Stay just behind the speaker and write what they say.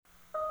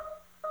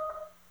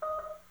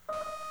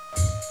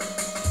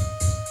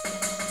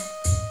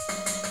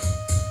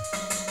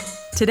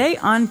Today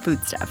on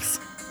Foodstuffs.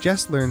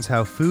 Jess learns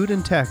how food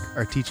and tech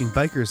are teaching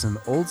bikers an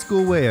old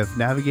school way of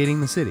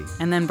navigating the city.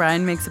 And then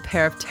Brian makes a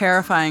pair of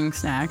terrifying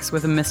snacks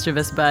with a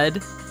mischievous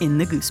bud in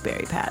the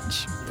gooseberry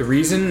patch. The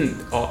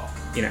reason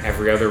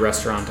every other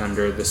restaurant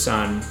under the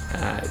sun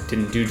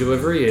didn't do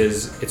delivery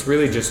is it's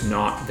really just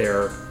not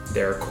their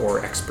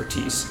core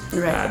expertise.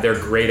 Right. They're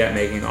great at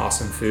making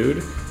awesome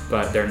food,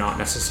 but they're not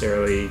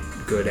necessarily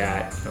good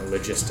at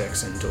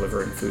logistics and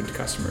delivering food to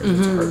customers.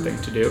 It's a hard thing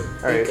to do.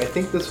 All right, I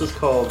think this was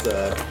called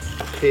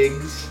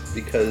pigs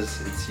because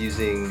it's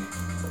using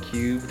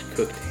cubed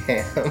cooked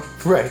ham.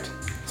 Right.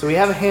 So we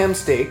have a ham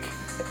steak,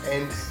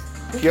 and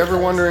if you're ever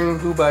wondering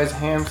who buys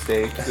ham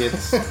steak,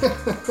 it's...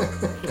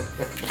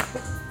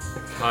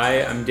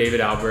 Hi, I'm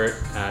David Albert,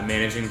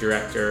 Managing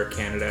Director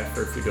Canada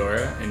for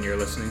Foodora, and you're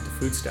listening to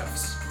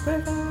Foodstuffs.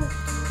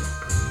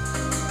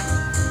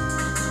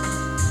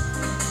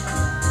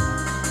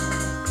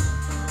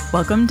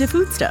 Welcome to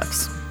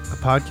Foodstuffs a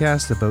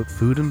podcast about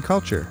food and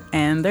culture.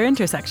 and their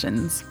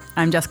intersections.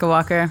 I'm Jessica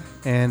Walker.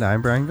 And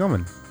I'm Brian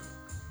Goman.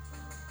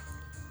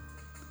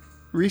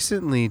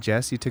 Recently,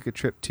 Jess, you took a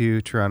trip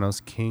to Toronto's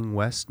King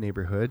West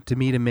neighborhood to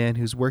meet a man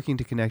who's working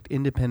to connect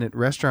independent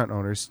restaurant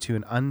owners to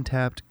an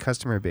untapped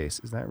customer base.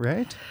 Is that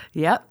right?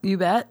 Yep, you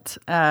bet.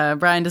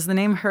 Brian, does the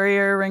name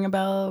Hurrier ring a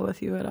bell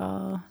with you at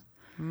all?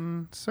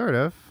 Sort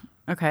of.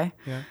 Okay.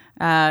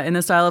 Yeah. In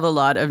the style of a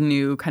lot of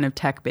new kind of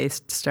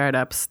tech-based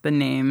startups, the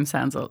name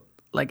sounds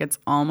like it's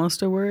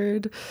almost a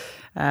word.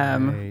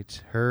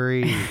 Right.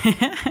 Hurry.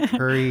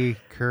 Hurry.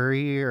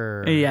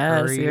 Courier.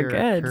 Yes, Hurrier, you're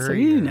good. So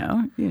courier.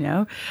 you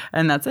know,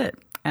 and that's it.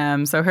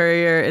 So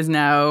Hurrier is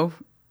now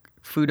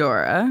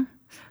Foodora,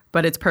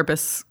 but its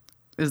purpose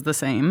is the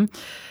same.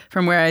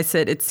 From where I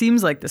sit, it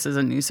seems like this is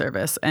a new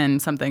service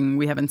and something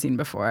we haven't seen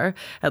before,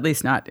 at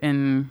least not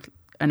in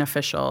an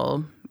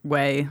official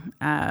way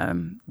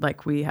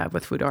like we have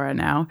with Foodora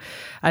now.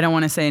 I don't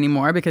want to say any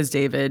more because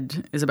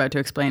David is about to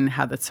explain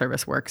how the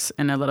service works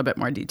in a little bit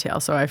more detail.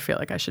 So I feel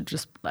like I should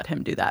just let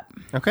him do that.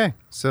 Okay,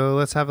 so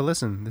let's have a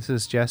listen. This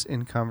is Jess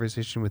in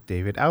conversation with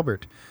David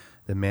Albert,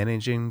 the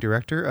Managing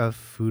Director of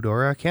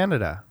Foodora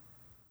Canada.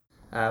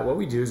 What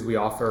we do is we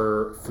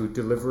offer food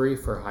delivery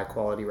for high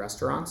quality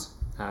restaurants.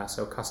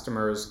 So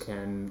customers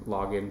can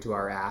log into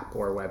our app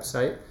or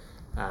website,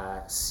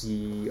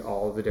 see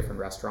all the different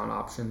restaurant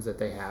options that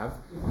they have.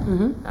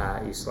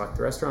 You select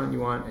the restaurant you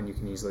want and you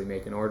can easily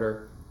make an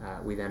order.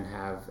 We then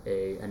have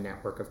a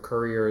network of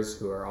couriers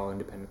who are all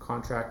independent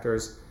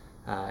contractors,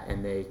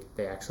 and they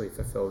actually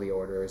fulfill the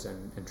orders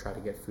and try to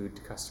get food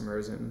to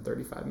customers in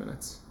 35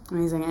 minutes.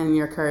 Amazing. And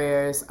your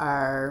couriers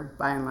are,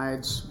 by and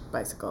large,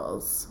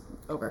 bicycles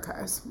over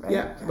cars, right?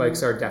 Yeah,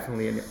 bikes are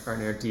definitely in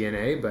our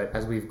DNA, but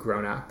as we've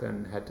grown up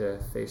and had to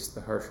face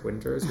the harsh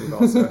winters, we've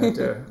also had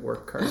to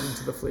work cars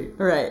into the fleet.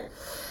 Right.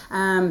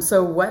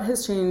 So what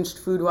has changed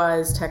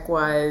food-wise,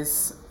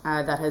 tech-wise,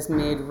 that has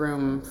made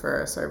room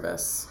for a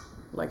service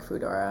like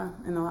Foodora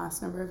in the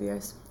last number of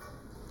years?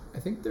 I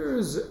think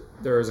there's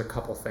a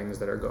couple things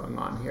that are going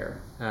on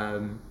here.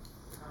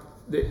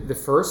 The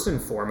first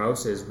and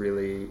foremost is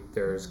really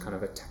there's kind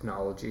of a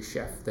technology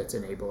shift that's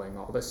enabling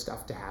all this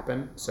stuff to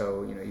happen.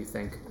 So, you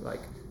think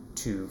like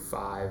 2,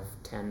 5,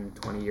 10,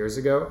 20 years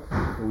ago,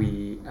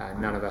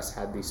 none of us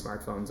had these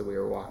smartphones that we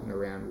were walking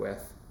around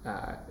with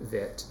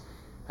that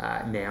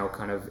now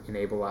kind of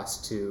enable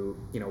us to,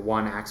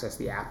 one, access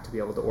the app to be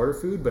able to order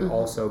food, but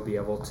also be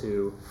able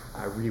to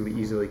really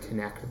easily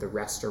connect the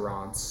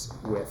restaurants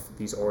with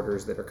these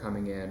orders that are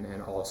coming in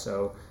and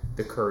also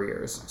the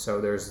couriers.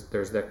 So there's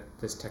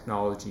this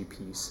technology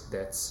piece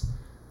that's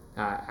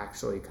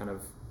actually kind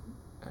of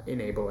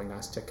enabling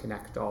us to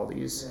connect all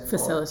these.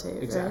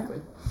 Facilitate,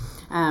 exactly.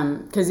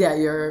 Because,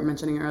 you're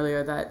mentioning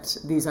earlier that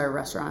these are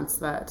restaurants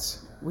that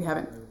we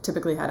haven't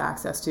typically had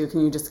access to. Can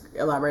you just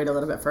elaborate a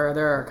little bit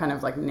further or kind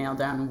of like nail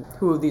down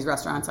who these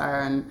restaurants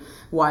are and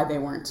why they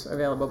weren't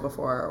available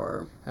before?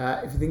 Or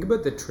if you think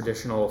about the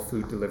traditional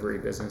food delivery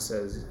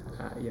businesses,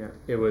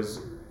 it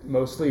was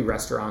mostly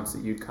restaurants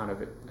that you'd kind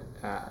of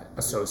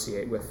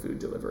associate with food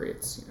delivery.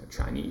 It's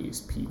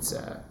Chinese,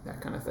 pizza, that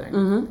kind of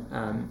thing.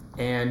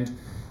 And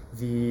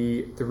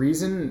the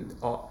reason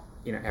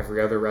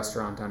every other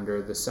restaurant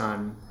under the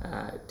sun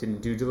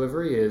didn't do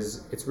delivery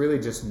is it's really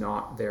just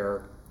not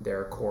their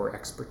core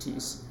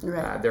expertise.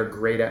 Right. They're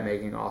great at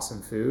making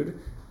awesome food,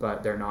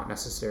 but they're not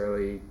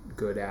necessarily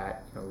good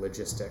at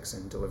logistics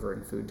and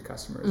delivering food to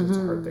customers. It's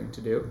a hard thing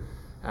to do.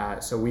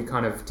 So we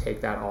kind of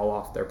take that all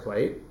off their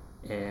plate,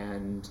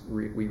 and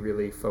we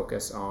really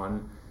focus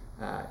on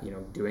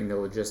doing the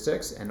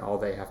logistics, and all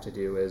they have to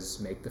do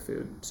is make the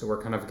food. So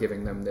we're kind of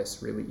giving them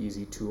this really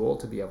easy tool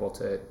to be able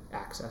to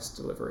access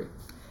delivery.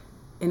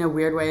 in a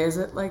weird way, is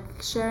it like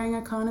sharing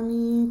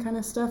economy kind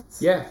of stuff?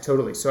 Yeah,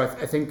 totally. So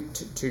I think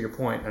to your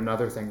point,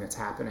 another thing that's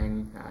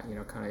happening,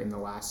 kind of in the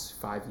last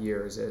 5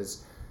 years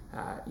is,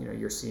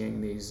 you're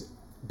seeing these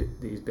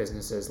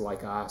businesses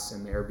like us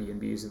and the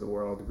Airbnbs of the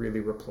world really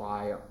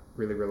rely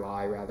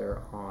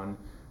on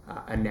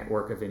a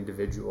network of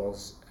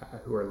individuals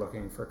who are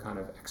looking for kind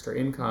of extra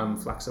income,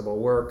 flexible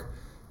work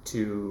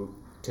to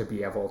to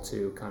be able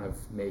to kind of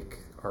make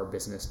our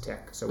business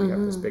tick. So we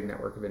have this big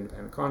network of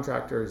independent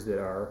contractors that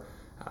are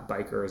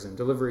bikers and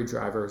delivery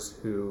drivers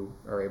who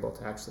are able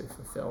to actually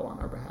fulfill on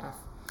our behalf.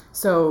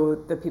 So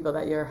the people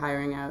that you're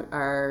hiring out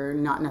are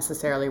not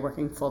necessarily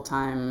working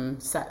full-time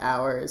set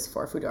hours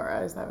for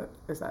Foodora. Is that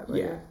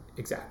what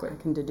exactly. I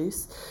can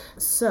deduce?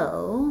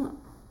 So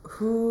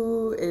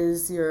who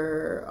is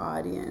your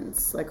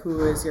audience? Like,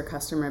 who is your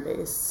customer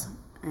base?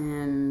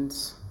 And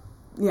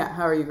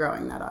how are you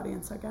growing that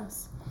audience, I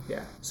guess?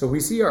 Yeah. So we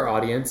see our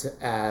audience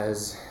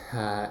as,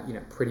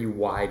 pretty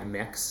wide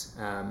mix.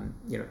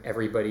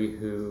 Everybody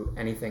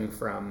anything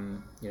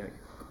from,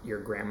 your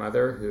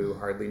grandmother who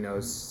hardly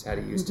knows how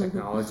to use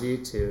technology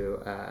to,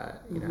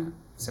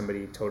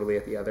 somebody totally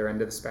at the other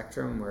end of the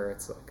spectrum where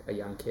it's like a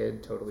young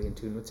kid totally in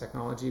tune with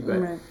technology. But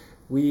right.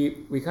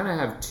 we kind of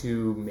have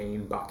two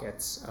main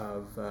buckets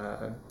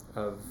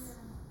of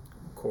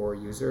core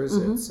users.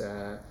 It's,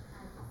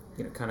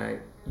 kind of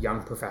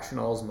young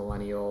professionals,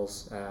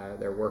 millennials,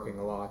 they're working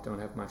a lot, don't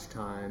have much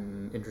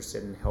time,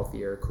 interested in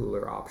healthier,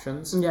 cooler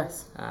options.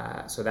 Yes.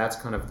 So that's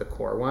kind of the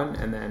core one.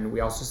 And then we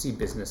also see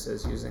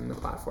businesses using the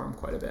platform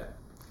quite a bit.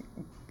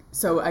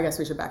 So I guess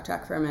we should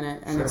backtrack for a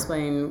minute and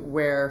explain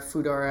where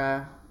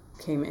Foodora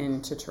came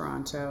into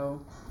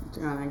Toronto.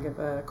 Do you want to give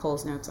a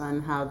Cole's notes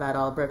on how that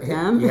all broke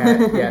down?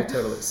 Yeah,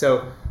 totally.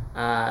 So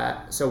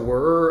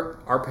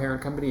our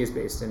parent company is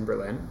based in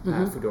Berlin.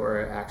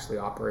 Foodora actually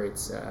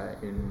operates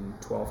in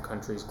 12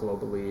 countries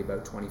globally,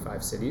 about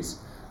 25 cities.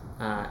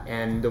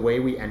 And the way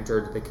we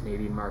entered the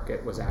Canadian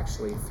market was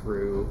actually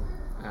through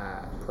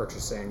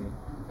purchasing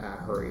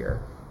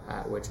Hurrier,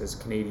 which is a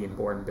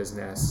Canadian-born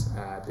business.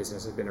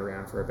 Business has been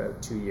around for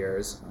about 2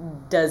 years.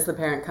 Does the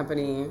parent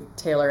company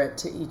tailor it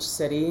to each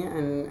city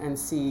and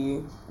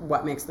see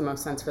what makes the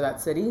most sense for that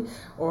city?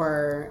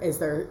 Or is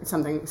there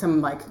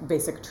some like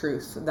basic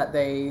truth that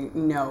they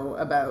know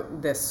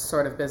about this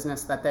sort of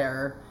business that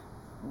they're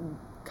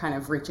kind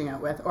of reaching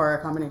out with, or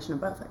a combination of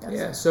both, I guess?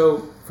 Yeah,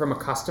 so from a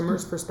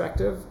customer's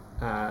perspective,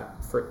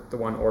 for the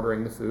one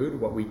ordering the food,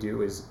 what we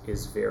do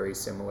is very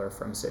similar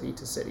from city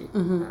to city.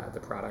 The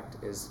product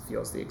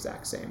feels the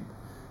exact same.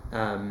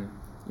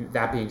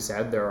 That being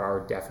said, there are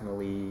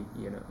definitely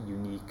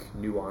unique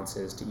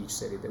nuances to each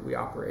city that we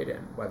operate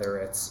in. Whether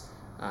it's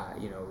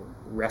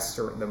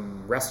the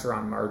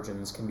restaurant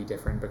margins can be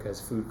different because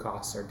food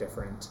costs are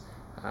different,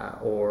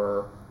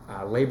 or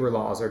labor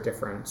laws are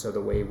different, so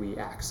the way we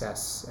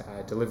access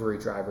delivery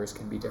drivers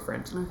can be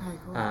different. Okay,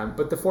 cool.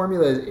 But the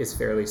formula is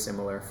fairly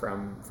similar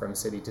from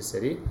city to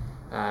city.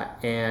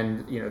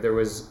 And there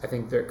was, I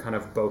think, there kind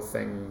of both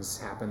things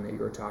happened that you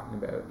were talking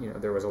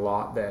about. There was a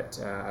lot that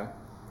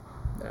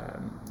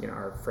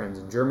our friends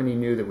in Germany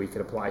knew that we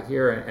could apply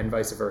here, and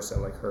vice versa.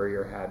 Like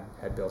Hurrier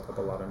had built up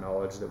a lot of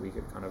knowledge that we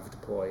could kind of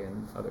deploy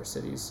in other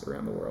cities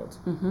around the world.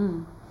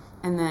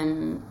 And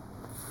then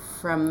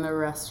from the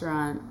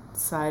restaurant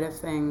side of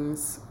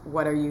things,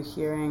 what are you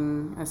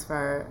hearing as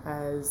far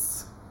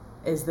as,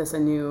 is this a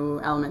new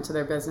element to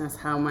their business?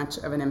 How much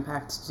of an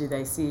impact do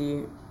they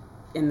see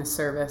in the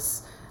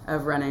service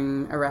of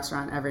running a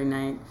restaurant every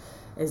night?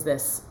 Is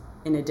this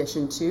in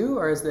addition to,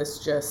 or is this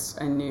just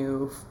a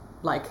new,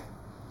 like,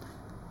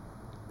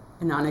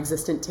 a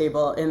non-existent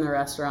table in the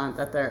restaurant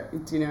that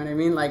do you know what I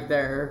mean? Like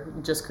they're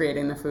just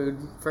creating the food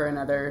for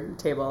another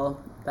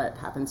table that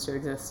happens to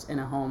exist in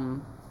a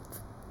home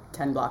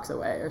 10 blocks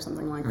away or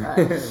something like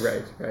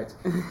that.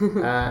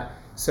 Right.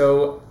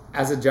 So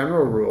as a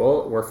general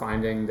rule, we're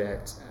finding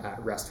that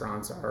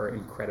restaurants are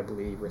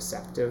incredibly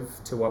receptive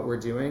to what we're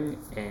doing,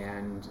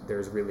 and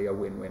there's really a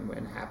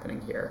win-win-win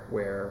happening here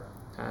where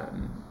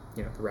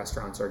the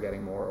restaurants are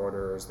getting more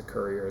orders, the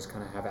couriers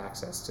kind of have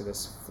access to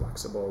this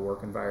flexible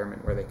work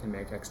environment where they can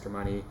make extra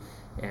money,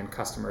 and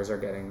customers are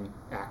getting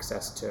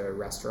access to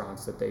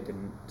restaurants that they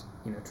didn't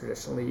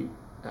traditionally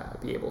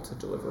be able to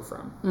deliver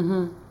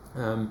from.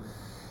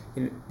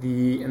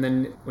 And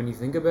then when you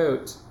think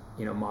about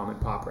mom and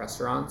pop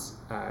restaurants,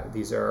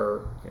 these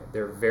are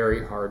they're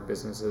very hard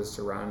businesses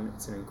to run.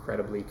 It's an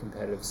incredibly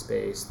competitive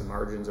space. The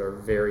margins are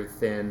very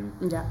thin.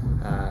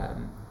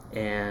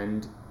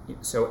 And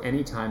so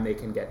anytime they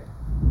can get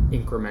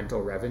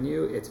incremental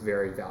revenue, it's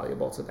very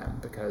valuable to them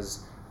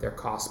because their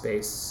cost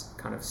base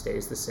kind of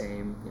stays the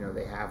same.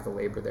 They have the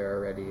labor there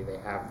already. They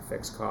have the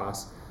fixed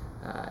costs.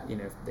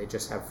 They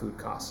just have food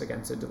costs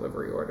against a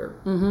delivery order.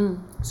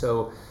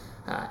 So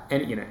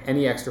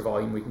any extra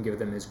volume we can give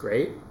them is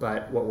great,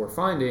 but what we're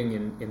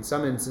finding in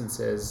some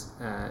instances,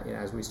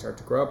 as we start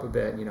to grow up a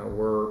bit,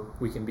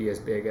 we can be as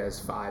big as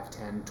 5,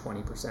 10,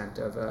 20%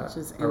 of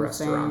a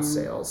restaurant's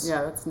sales.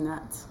 Yeah, that's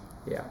nuts.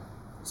 Yeah.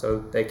 So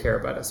they care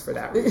about us for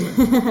that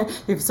reason.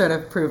 You've sort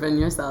of proven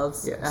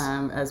yourselves yes.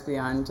 As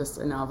beyond just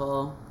a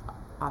novel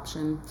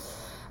option.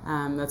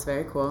 That's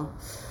very cool.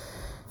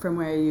 From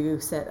where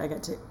you sit,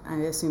 I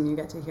assume you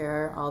get to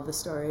hear all the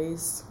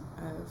stories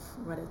of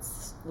what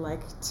it's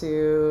like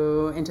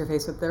to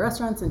interface with the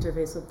restaurants,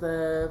 interface with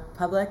the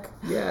public.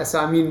 Yeah,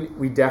 so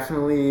we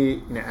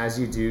definitely, as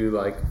you do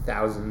like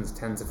thousands,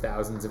 tens of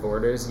thousands of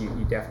orders, you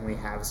definitely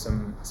have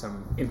some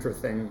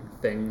interesting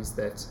things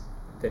that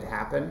that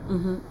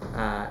happen.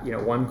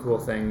 One cool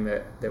thing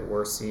that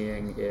we're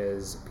seeing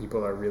is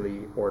people are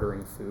really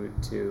ordering food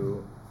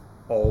to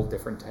all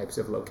different types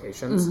of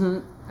locations.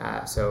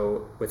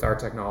 So with our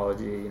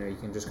technology, you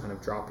can just kind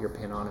of drop your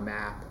pin on a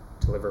map,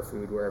 deliver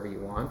food wherever you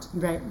want.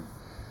 Right.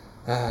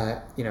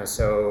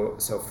 So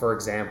for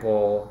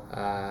example,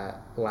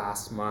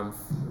 last month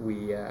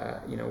we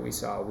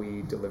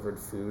delivered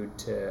food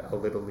to a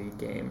Little League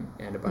game,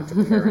 and a bunch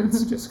of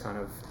parents just kind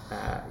of,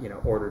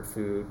 ordered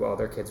food while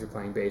their kids were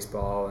playing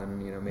baseball, and,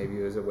 maybe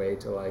it was a way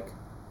to like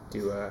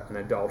do an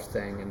adult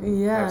thing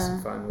and have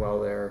some fun while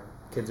their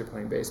kids are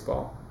playing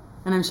baseball.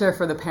 And I'm sure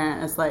for the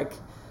parent, it's like,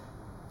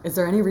 is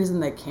there any reason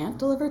they can't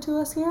deliver to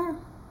us here?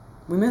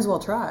 We may as well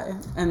try.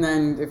 And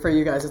then for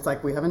you guys, it's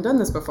like, we haven't done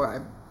this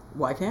before.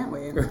 Why can't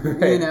we?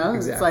 Right,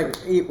 exactly. It's like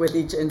with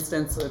each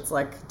instance, it's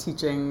like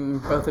teaching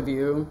both of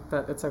you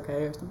that it's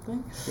okay or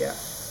something. Yeah.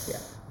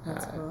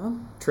 That's cool.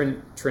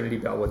 Trinity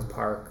Bellwoods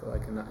Park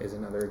is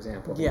another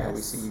example. Yes.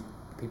 We see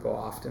people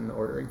often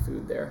ordering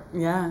food there.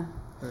 Yeah.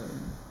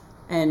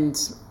 And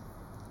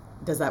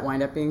does that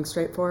wind up being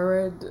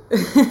straightforward?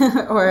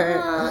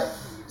 Or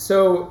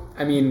so,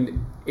 I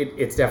mean,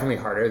 it's definitely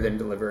harder than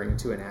delivering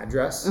to an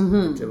address.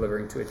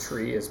 Delivering to a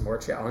tree is more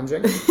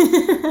challenging.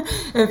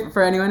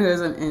 For anyone who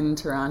isn't in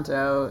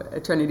Toronto,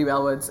 Trinity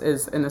Bellwoods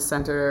is in the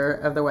center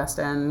of the West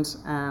End,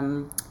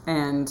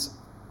 and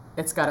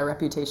it's got a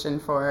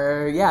reputation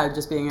for,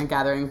 just being a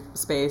gathering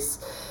space.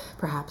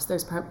 Perhaps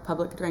there's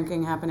public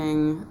drinking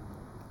happening,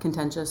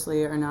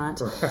 contentiously or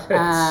not,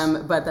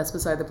 right. But that's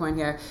beside the point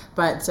here.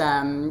 But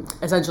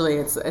essentially,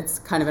 it's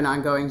kind of an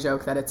ongoing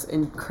joke that it's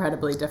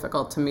incredibly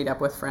difficult to meet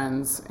up with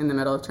friends in the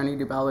middle of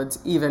Trinity Bellwoods,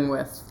 even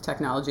with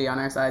technology on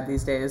our side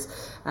these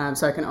days.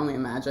 So I can only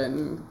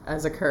imagine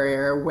as a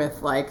courier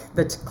with like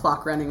the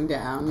clock running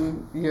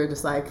down, you're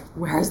just like,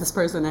 where is this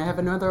person? I have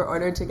another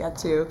order to get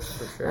to.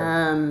 For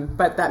sure.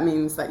 But that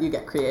means that you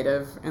get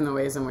creative in the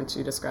ways in which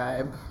you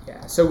describe.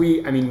 Yeah. So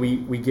we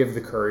give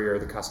the courier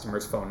the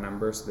customer's phone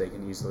number so they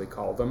can easily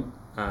call them,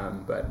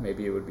 but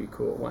maybe it would be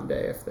cool one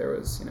day if there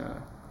was a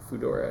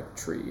Foodora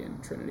tree in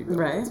Trinity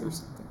Bellwoods or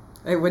something.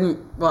 It wouldn't,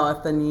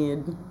 if the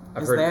need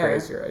I've is heard there.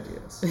 crazier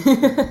ideas.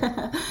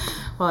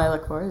 Well, I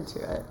look forward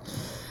to it.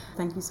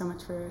 Thank you so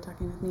much for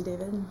talking with me,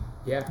 David.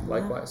 Yeah,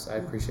 likewise. I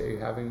appreciate you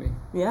having me.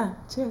 Yeah,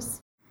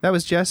 cheers. That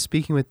was Jess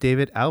speaking with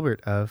David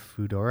Albert of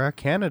Foodora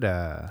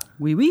Canada.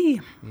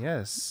 Oui.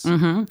 Yes.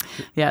 Mm-hmm.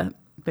 Yeah,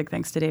 big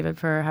thanks to David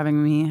for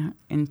having me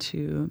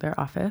into their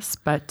office.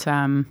 But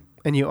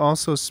and you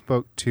also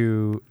spoke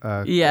to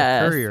a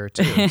courier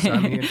too, so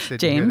I'm interested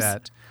to hear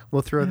that.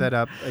 We'll throw that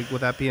up. Will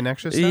that be an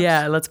extra stuff?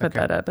 Yeah, let's put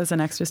that up as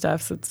an extra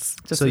stuff. So it's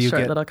just a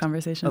short little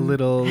conversation. A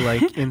little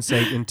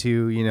insight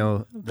into,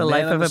 the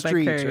life of a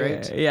street, bike courier.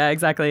 Right? Yeah,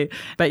 exactly.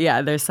 But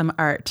yeah, there's some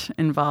art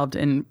involved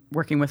in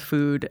working with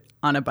food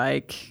on a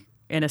bike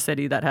in a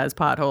city that has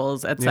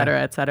potholes, et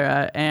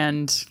cetera,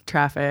 and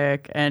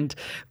traffic, and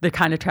the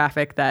kind of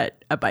traffic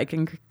that a bike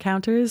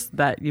encounters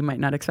that you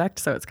might not expect.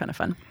 So it's kind of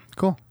fun.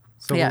 Cool.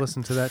 So we'll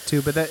listen to that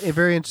too. But a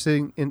very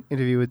interesting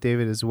interview with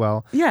David as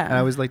well. Yeah. And I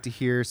always like to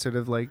hear sort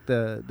of like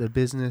the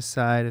business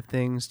side of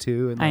things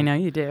too. And I know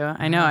you do.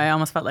 I know. I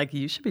almost felt like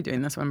you should be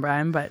doing this one,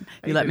 Brian, but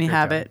you let me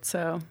have it.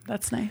 So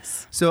that's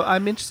nice. So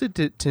I'm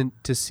interested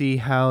to see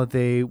how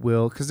they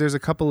will, because there's a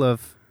couple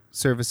of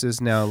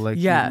services now, like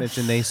you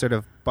mentioned, they sort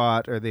of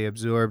bought or they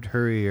absorbed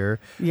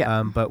Hurrier.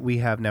 Yeah. But we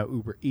have now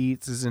Uber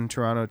Eats is in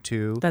Toronto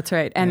too. That's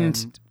right.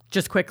 And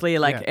just quickly,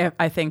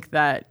 I think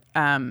that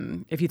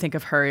if you think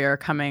of Hurrier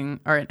coming,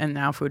 and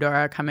now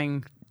Foodora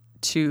coming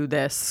to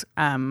this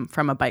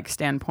from a bike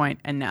standpoint,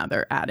 and now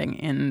they're adding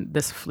in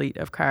this fleet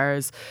of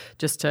cars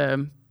just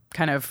to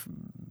kind of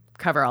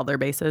cover all their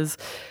bases.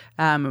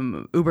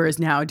 Uber is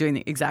now doing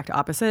the exact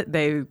opposite.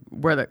 They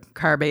were the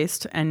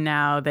car-based, and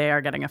now they are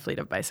getting a fleet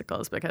of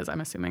bicycles because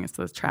I'm assuming it's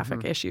the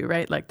traffic issue,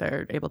 right? Like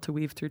they're able to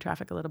weave through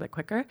traffic a little bit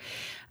quicker.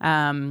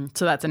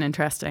 So that's an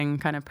interesting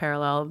kind of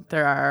parallel.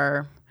 There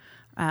are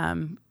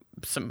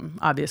some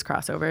obvious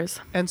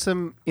crossovers. And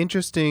some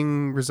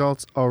interesting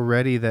results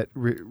already that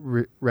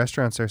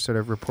restaurants are sort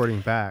of reporting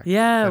back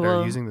that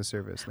are using the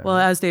service now. Well,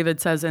 as David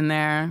says in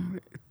there,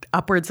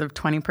 upwards of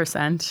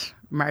 20%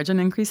 margin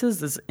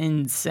increases is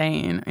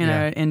insane in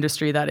an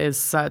industry that is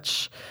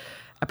such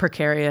a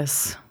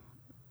precarious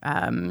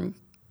industry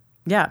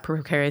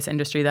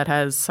that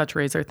has such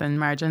razor thin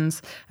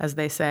margins, as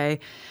they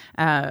say.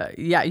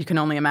 You can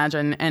only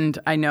imagine. And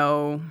I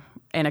know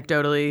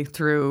anecdotally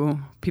through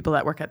people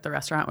that work at the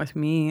restaurant with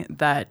me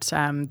that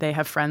they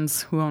have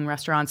friends who own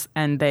restaurants,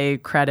 and they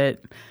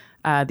credit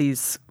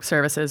these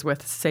services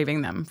with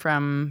saving them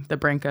from the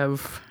brink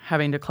of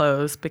having to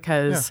close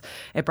because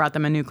it brought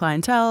them a new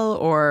clientele,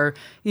 or,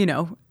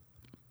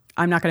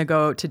 I'm not going to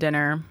go out to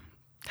dinner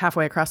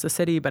halfway across the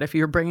city, but if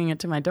you're bringing it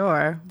to my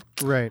door,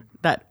 right,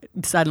 that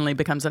suddenly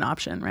becomes an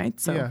option, right?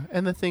 So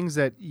and the things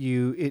that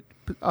it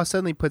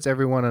suddenly puts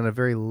everyone on a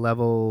very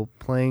level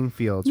playing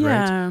field,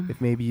 right? If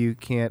maybe you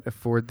can't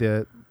afford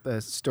the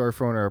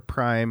storefront or a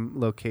prime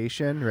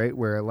location, right,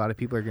 where a lot of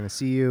people are going to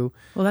see you.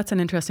 Well, that's an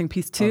interesting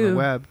piece too. On the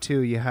web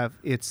too, you have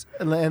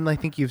and I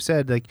think you've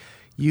said like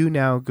you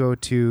now go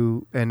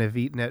to and have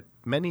eaten at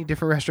many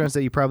different restaurants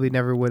that you probably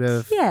never would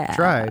have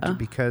tried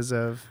because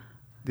of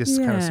this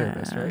kind of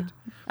service, right?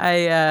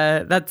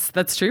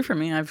 That's true for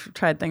me. I've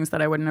tried things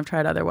that I wouldn't have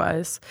tried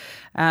otherwise.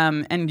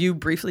 And you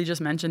briefly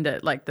just mentioned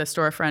it, like the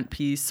storefront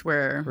piece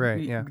where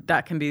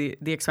that can be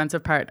the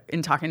expensive part.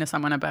 In talking to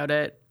someone about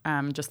it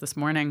just this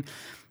morning,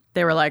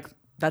 they were like,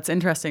 that's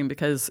interesting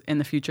because in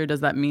the future,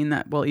 does that mean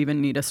that we'll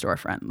even need a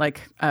storefront?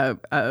 Like a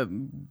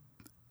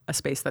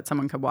space that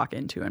someone could walk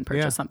into and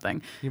purchase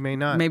something. You may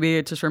not. Maybe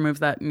it just removes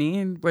that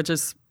need, which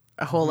is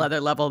a whole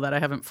other level that I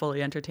haven't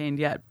fully entertained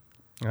yet.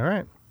 All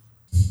right.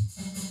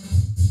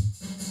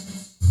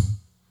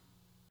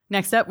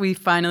 Next up, we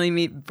finally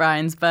meet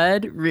Brian's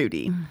bud,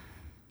 Rudy.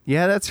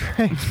 Yeah, that's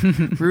right.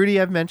 Rudy,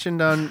 I've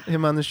mentioned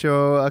him on the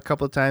show a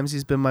couple of times.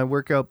 He's been my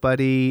workout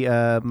buddy,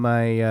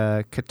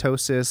 my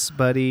ketosis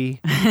buddy.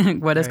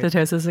 What is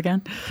ketosis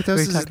again?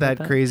 Ketosis is that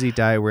crazy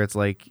diet where it's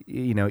like,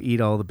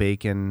 eat all the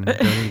bacon,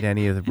 don't eat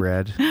any of the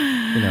bread.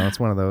 It's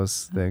one of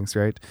those things,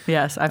 right?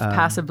 Yes, I've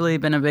passively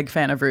been a big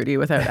fan of Rudy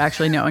without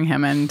actually knowing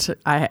him, and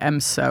I am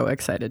so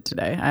excited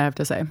today, I have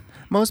to say.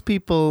 Most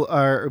people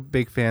are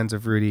big fans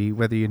of Rudy,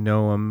 whether you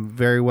know him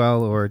very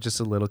well or just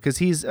a little, because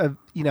he's a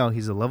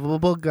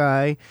lovable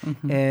guy,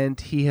 and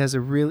he's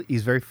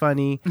very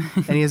funny,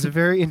 and he has a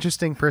very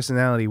interesting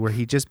personality where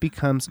he just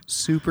becomes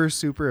super,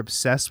 super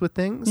obsessed with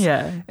things.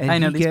 Yeah, and I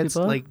know he these gets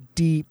people. Like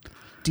deep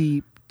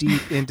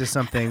into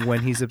something when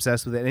he's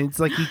obsessed with it, and it's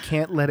like he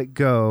can't let it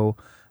go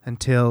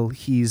until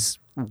he's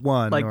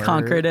won, like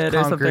conquered it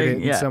or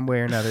something, in some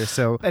way or another.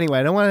 So anyway,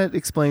 I don't want to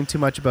explain too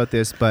much about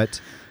this,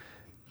 but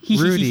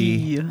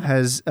Rudy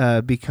has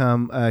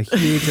become a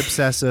huge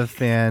obsessive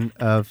fan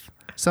of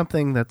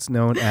something that's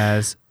known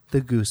as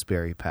the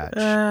Gooseberry Patch.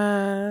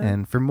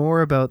 And for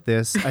more about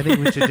this, I think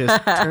we should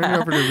just turn it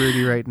over to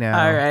Rudy right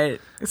now. All right.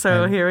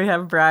 So here we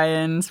have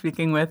Brian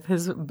speaking with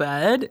his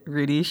bud,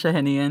 Rudy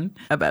Shahinian,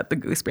 about the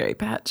Gooseberry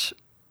Patch.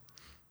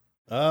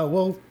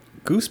 Well,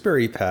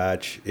 Gooseberry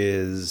Patch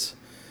is,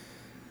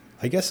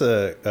 I guess,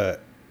 a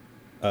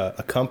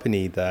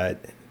company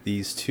that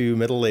these two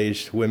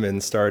middle-aged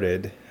women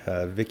started,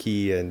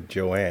 Vicky and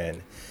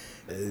Joanne.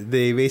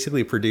 They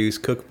basically produce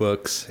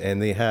cookbooks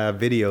and they have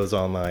videos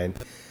online,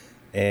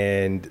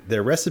 and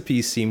their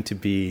recipes seem to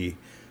be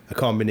a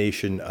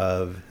combination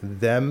of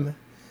them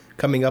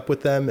coming up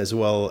with them as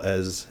well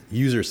as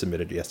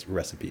user-submitted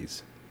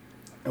recipes.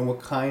 And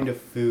what kind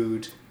of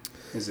food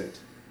is it?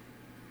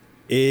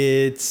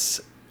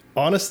 It's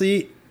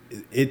honestly,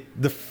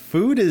 the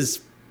food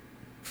is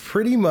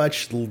pretty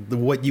much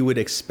what you would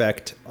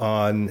expect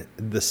on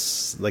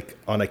this, like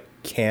on a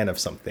can of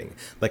something,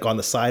 like on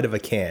the side of a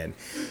can,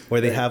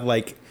 where they have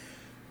like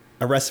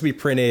a recipe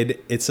printed.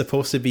 It's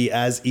supposed to be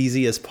as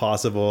easy as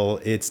possible.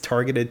 It's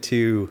targeted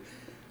to,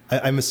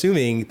 I'm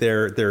assuming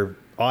their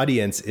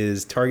audience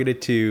is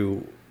targeted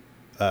to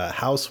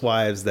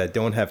housewives that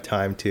don't have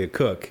time to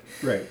cook.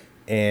 Right.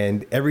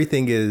 And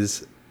everything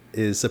is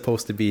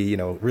supposed to be,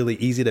 really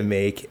easy to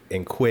make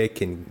and quick,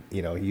 and,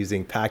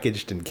 using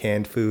packaged and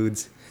canned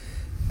foods.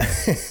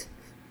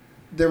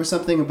 There was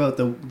something about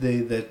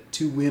the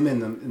two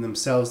women in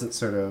themselves that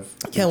sort of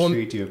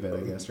intrigued you a bit, I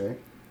guess, right?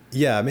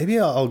 Yeah, maybe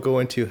I'll go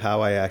into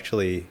how I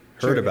actually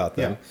heard about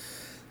them. Yeah.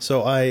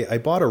 So I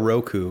bought a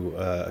Roku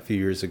a few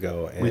years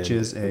ago, which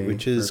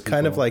is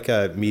kind of like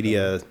a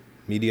media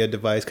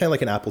device, kind of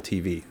like an Apple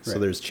TV. Right. So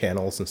there's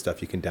channels and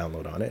stuff you can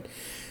download on it.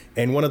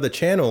 And one of the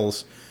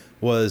channels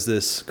was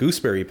this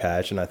Gooseberry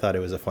Patch, and I thought it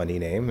was a funny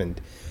name.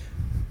 And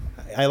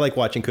I like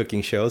watching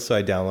cooking shows, so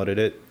I downloaded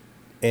it.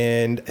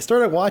 And I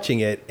started watching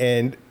it,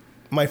 and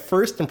my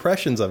first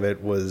impressions of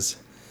it was,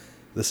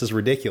 this is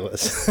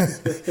ridiculous. Why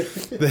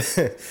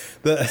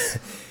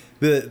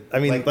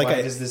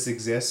does this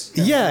exist?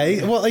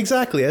 Yeah, well,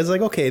 exactly. I was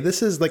like, okay,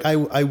 this is like,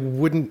 I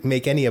wouldn't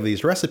make any of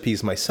these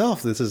recipes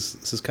myself. This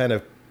is kind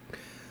of,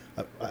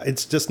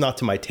 it's just not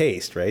to my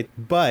taste, right?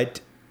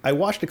 But I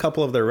watched a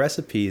couple of their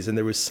recipes, and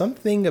there was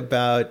something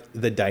about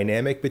the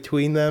dynamic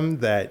between them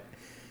that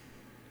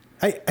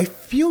I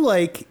feel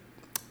like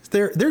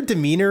their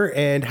demeanor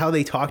and how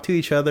they talk to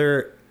each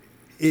other,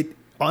 it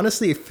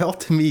felt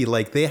to me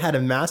like they had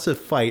a massive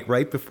fight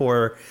right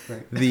before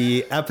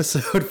the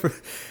episode,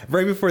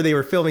 right before they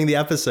were filming the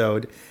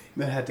episode.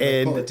 They had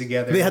to pull it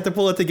together. They had to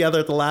pull it together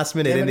at the last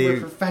minute. And they were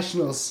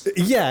professionals.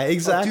 Yeah,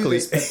 exactly. I'll do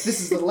this, but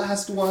this is the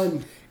last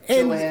one,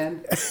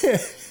 Joanne.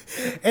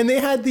 And they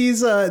had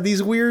these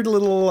weird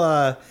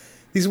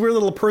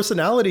little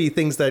personality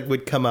things that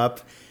would come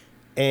up,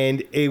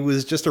 and it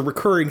was just a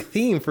recurring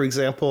theme. For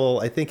example,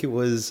 I think it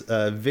was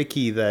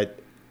Vicky that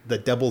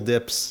double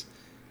dips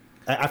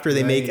after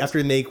they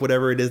make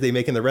whatever it is they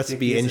make in the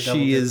recipe, and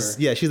she's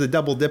a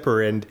double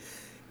dipper, and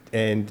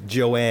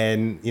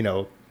Joanne,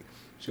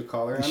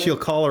 she'll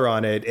call her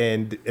on it,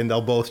 and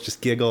they'll both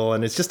just giggle,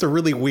 and it's just a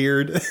really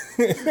weird.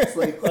 It's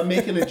like, I'm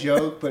making a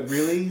joke, but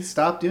really,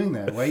 stop doing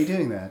that. Why are you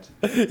doing that?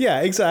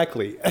 Yeah,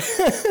 exactly.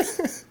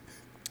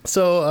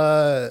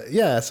 So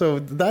that's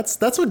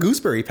what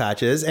Gooseberry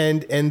Patch is,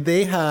 and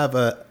they have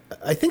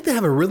I think they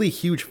have a really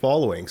huge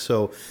following.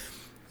 So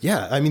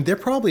yeah, I mean they're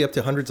probably up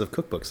to hundreds of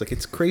cookbooks. Like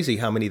it's crazy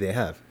how many they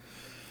have.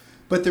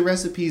 But the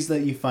recipes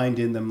that you find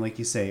in them, like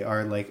you say,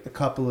 are like a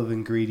couple of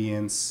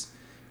ingredients,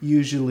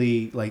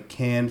 usually like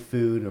canned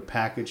food or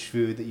packaged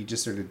food that you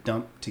just sort of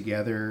dump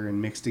together and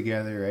mix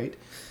together, right?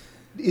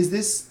 Is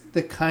this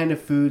the kind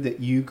of food that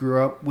you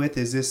grew up with?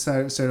 Is this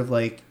sort of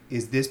like,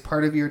 is this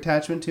part of your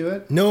attachment to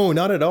it? No,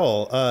 not at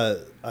all.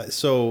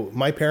 So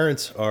my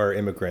parents are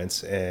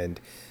immigrants and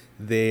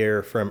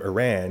they're from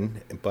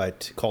Iran,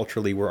 but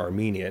culturally we're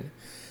Armenian.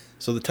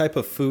 So the type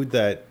of food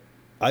that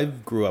I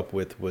grew up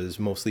with was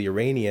mostly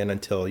Iranian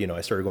until,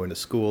 I started going to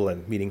school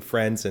and meeting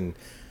friends and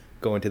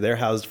going to their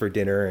house for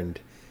dinner. And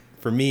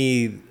for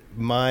me,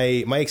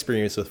 my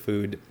experience with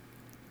food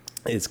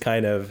is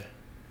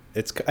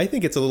I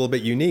think it's a little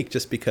bit unique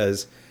just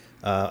because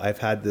I've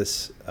had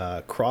this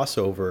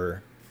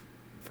crossover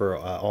for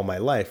all my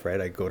life, right?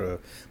 I go to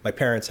my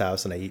parents'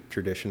 house and I eat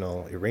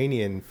traditional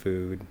Iranian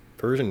food,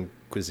 Persian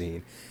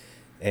cuisine,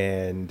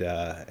 and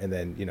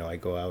then I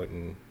go out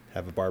and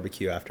have a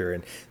barbecue after.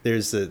 And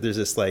there's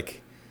this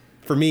like,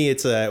 for me,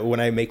 it's when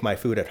I make my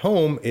food at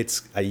home,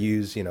 I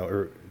use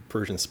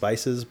Persian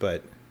spices,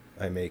 but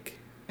I make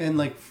and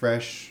like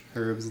fresh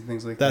herbs and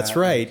things like that. That's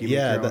right. Like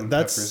Yeah,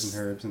 that's peppers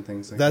and herbs and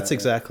things like that's that.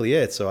 exactly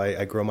it. So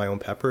I grow my own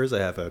peppers. I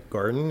have a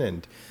garden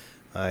and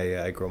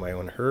I grow my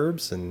own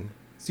herbs. And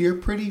so you're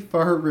pretty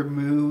far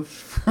removed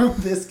from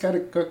this kind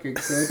of cooking.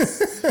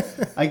 So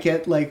I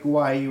get like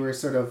why you were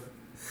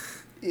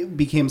it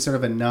became sort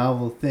of a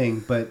novel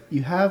thing, but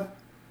you have,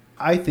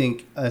 I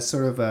think, a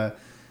sort of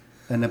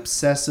an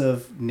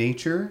obsessive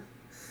nature,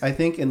 I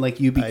think, and like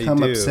you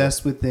become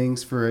obsessed with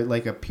things for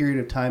like a period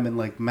of time and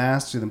like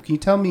master them. Can you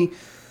tell me,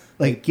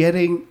 like,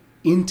 getting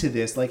into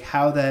this, like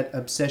how that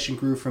obsession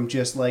grew from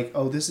just like,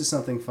 oh, this is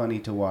something funny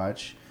to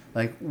watch?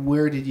 Like,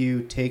 where did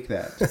you take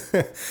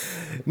that?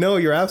 No,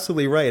 you're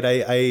absolutely right.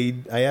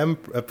 I am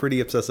a pretty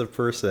obsessive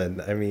person.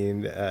 I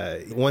mean,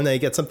 when I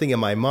get something in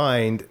my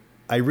mind,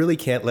 I really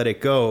can't let it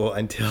go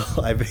until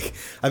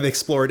I've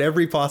explored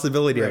every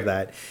possibility of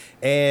that.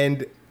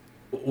 And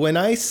when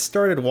I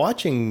started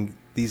watching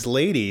these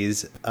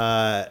ladies,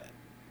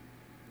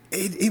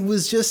 it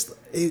was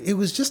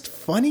just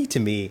funny to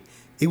me.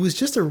 It was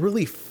just a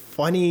really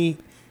funny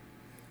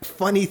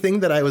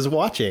thing that I was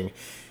watching.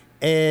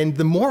 And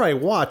the more I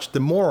watched,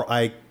 the more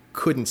I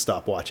couldn't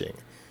stop watching.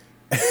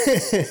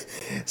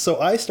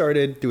 So I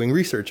started doing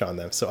research on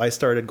them. So I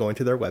started going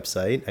to their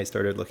website. I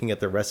started looking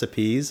at their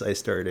recipes. I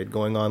started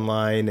going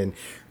online and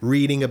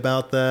reading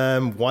about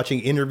them, watching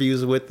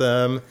interviews with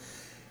them.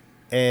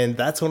 And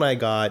that's when I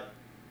got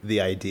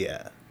the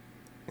idea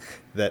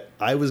that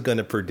I was going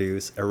to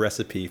produce a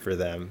recipe for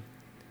them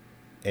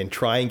and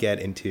try and get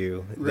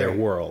into their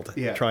world.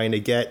 Yeah. Trying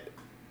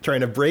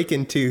to break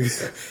into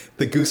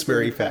the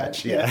Gooseberry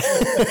Patch. Yeah.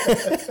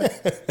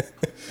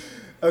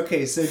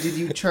 Okay, so did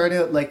you chart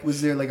out, like,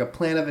 was there like a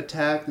plan of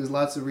attack? There's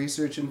lots of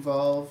research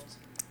involved?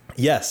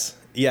 Yes,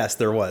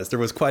 there was. There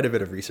was quite a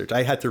bit of research.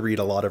 I had to read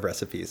a lot of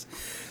recipes.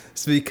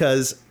 So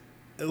because,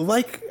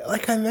 like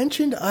I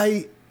mentioned,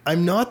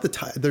 I'm not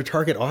their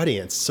target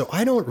audience, so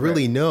I don't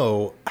really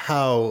know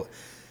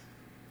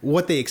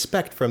what they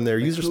expect from their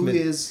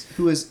users.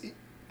 Who is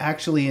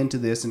actually into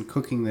this and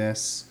cooking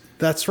this?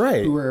 That's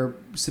right. Who are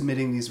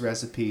submitting these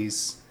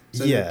recipes?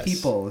 So the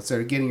people,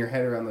 sort of getting your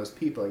head around those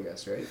people, I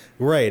guess, right?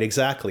 Right,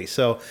 exactly.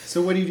 So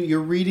what do you do?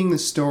 You're reading the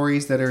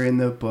stories that are in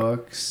the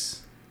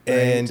books, right?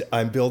 And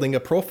I'm building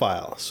a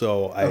profile.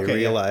 So I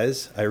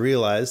realize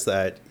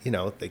that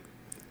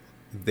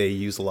they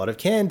use a lot of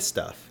canned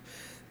stuff.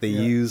 They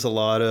use a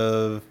lot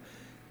of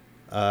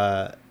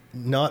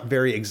not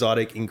very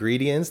exotic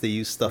ingredients. They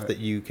use stuff that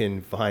you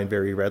can find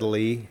very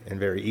readily and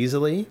very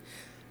easily.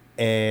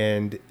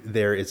 And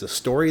there is a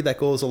story that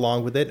goes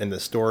along with it, and the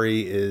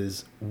story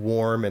is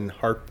warm and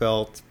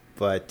heartfelt,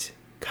 but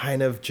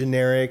kind of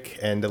generic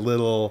and a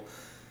little,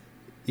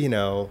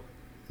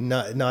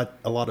 not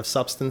a lot of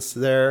substance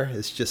there.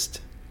 It's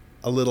just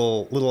a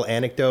little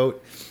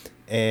anecdote,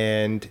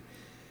 and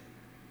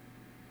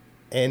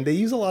they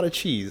use a lot of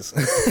cheese.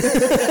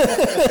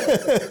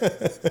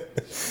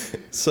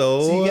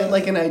 So you get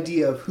like an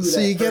idea of who that person is.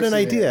 So you get an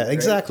idea. Right?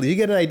 Exactly. You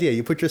get an idea.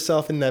 You put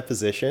yourself in that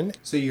position.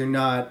 So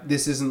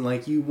this isn't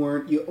like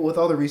with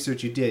all the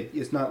research you did,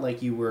 it's not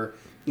like you were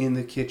in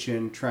the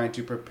kitchen trying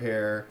to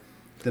prepare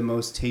the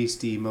most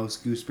tasty,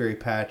 most Gooseberry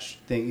Patch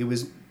thing. It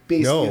was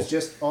basically it's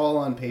just all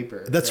on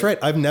paper. That's right.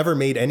 I've never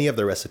made any of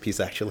the recipes,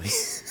 actually.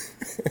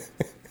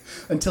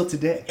 Until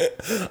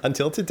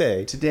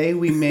today. Today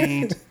we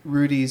made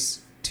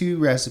Rudy's 2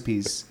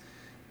 recipes.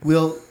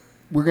 We're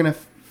going to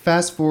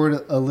fast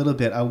forward a little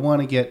bit. I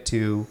want to get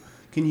to...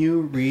 Can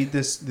you read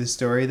this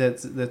story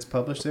that's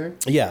published there?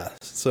 Yeah.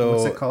 So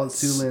what's it called?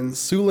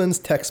 Sulin's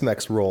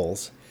Tex-Mex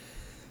Rolls.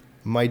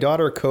 My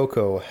daughter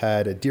Coco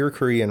had a dear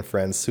Korean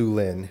friend,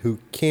 Sulin, who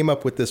came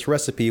up with this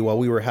recipe while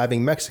we were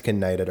having Mexican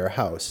night at our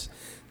house.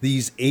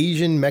 These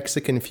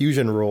Asian-Mexican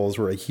fusion rolls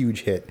were a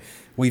huge hit.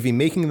 We've been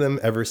making them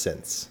ever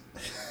since.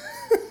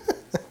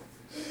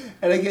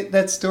 And I get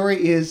that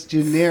story is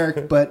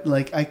generic, but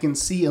like I can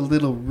see a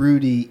little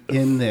Rudy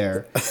in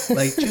there.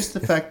 Like just the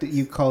fact that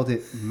you called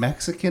it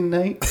Mexican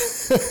night,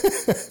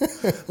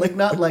 like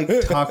not like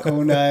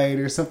taco night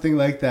or something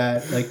like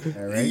that. Like,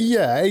 all right.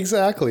 Yeah,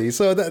 exactly.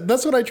 So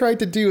that's what I tried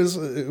to do is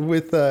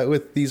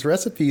with these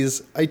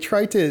recipes. I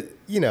tried to,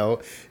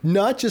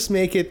 not just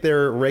make it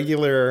their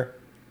regular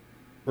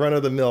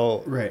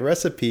run-of-the-mill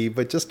recipe,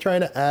 but just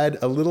trying to add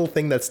a little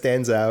thing that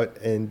stands out.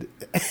 And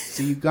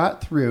so you got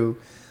through.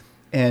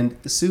 And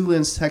Sue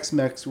Lynn's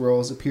Tex-Mex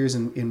Rolls appears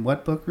in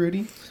what book,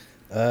 Rudy?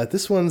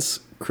 This one's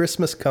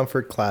Christmas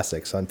Comfort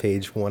Classics on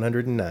page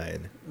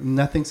 109.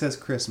 Nothing says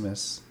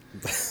Christmas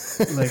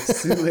like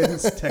Sue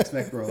Lynn's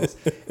Tex-Mex Rolls.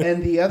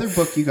 And the other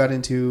book you got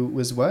into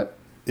was what?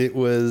 It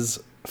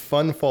was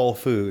Fun Fall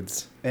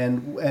Foods.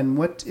 And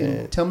what?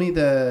 Read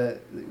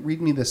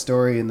me the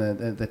story and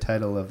the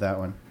title of that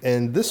one.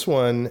 And this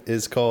one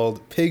is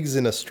called Pigs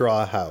in a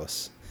Straw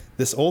House.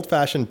 This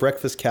old-fashioned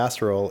breakfast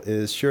casserole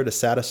is sure to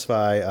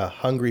satisfy a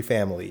hungry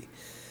family.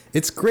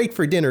 It's great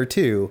for dinner,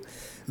 too.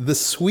 The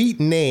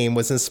sweet name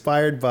was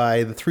inspired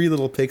by the Three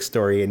Little Pigs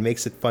story and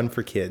makes it fun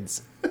for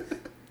kids.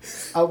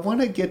 I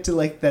want to get to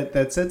like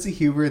that sense of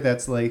humor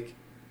that's like,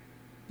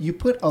 you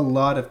put a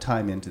lot of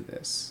time into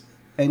this,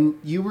 and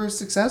you were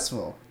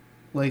successful.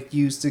 Like,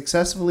 you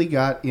successfully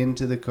got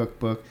into the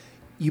cookbook.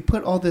 You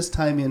put all this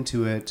time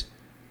into it.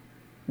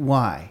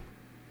 Why?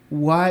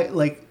 Why,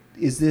 like,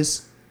 is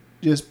this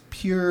just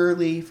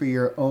purely for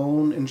your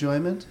own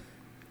enjoyment?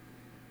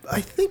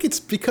 I think it's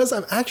because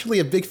I'm actually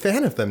a big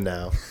fan of them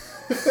now.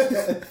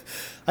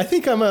 I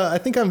think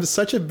I'm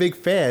such a big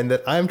fan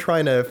that I'm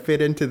trying to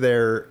fit into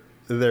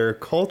their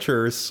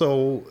culture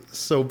so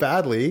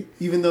badly.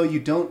 Even though you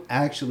don't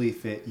actually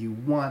fit, you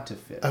want to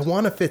fit. I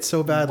want to fit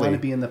so badly. You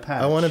want to be in the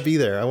patch. I want to be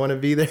there. I want to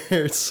be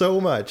there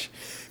so much.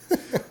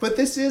 But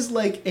this is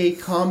like a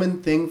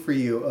common thing for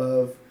you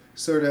of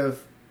sort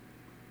of,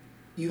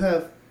 you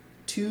have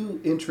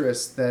two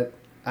interests that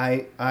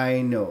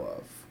I know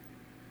of.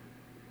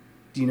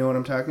 Do you know what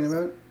I'm talking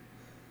about?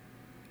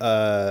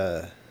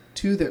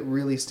 Two that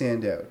really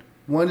stand out.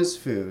 One is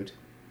food.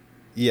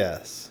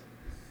 Yes.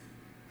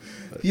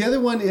 The other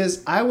one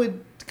is, I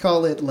would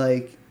call it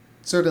like,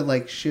 sort of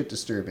like shit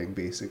disturbing,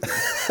 basically.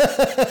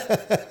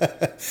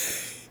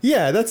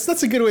 Yeah,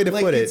 that's a good way to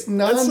put it. It's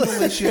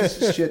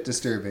non-malicious shit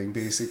disturbing,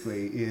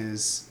 basically,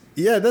 is...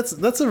 Yeah, that's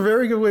a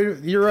very good way.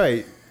 You're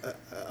right.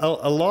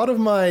 A lot of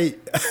my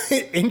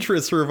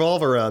interests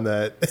revolve around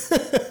that.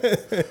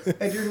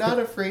 And you're not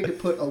afraid to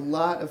put a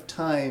lot of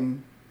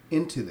time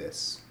into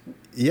this.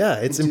 Yeah,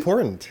 it's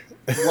important.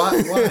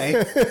 Why?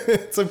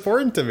 It's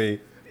important to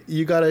me.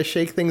 You gotta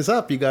shake things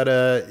up. You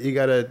gotta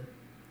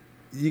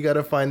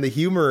find the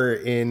humor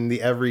in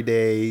the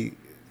everyday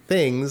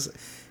things,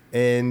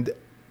 and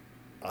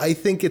I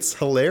think it's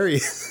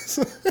hilarious.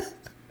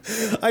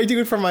 I do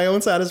it for my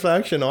own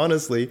satisfaction,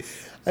 honestly.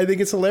 I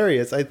think it's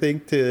hilarious. I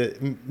think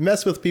to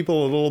mess with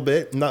people a little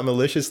bit, not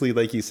maliciously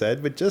like you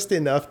said, but just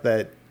enough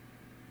that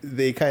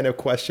they kind of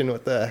question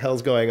what the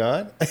hell's going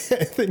on. I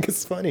think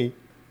it's funny.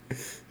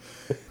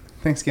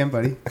 Thanks again,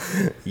 buddy.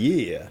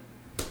 Yeah.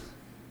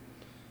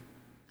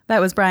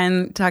 That was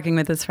Brian talking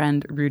with his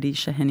friend Rudy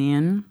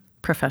Shahinian,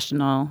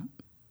 professional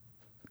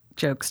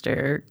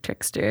jokester,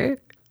 trickster.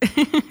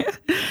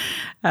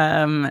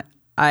 I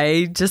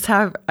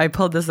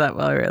pulled this up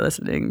while we were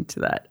listening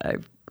to that.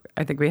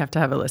 I think we have to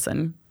have a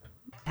listen.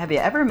 Have you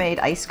ever made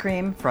ice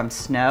cream from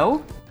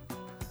snow?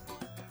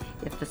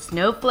 If the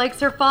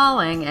snowflakes are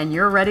falling and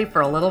you're ready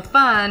for a little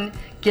fun,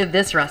 give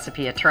this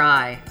recipe a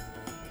try.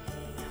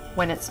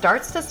 When it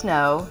starts to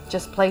snow,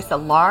 just place a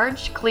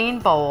large, clean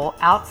bowl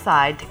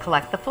outside to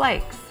collect the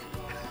flakes.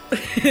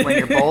 When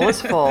your bowl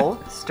is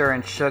full, stir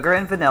in sugar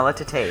and vanilla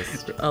to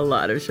taste. A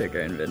lot of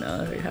sugar and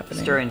vanilla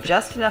happening. Stir in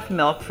just enough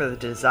milk for the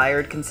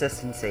desired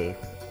consistency.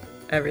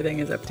 Everything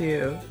is up to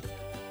you.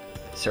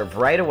 Serve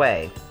right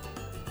away.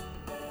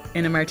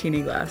 In a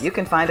martini glass. You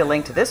can find a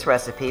link to this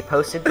recipe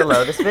posted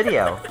below this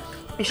video.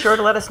 Be sure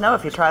to let us know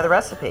if you try the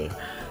recipe.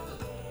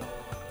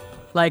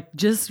 Like,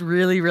 just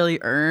really, really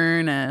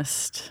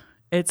earnest.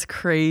 It's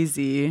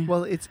crazy.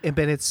 Well,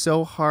 it's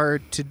so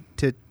hard to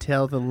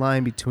tell the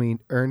line between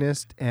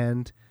earnest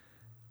and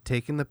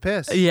taking the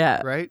piss.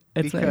 Yeah. Right?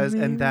 It's because,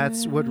 like, and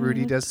that's what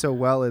Rudy does so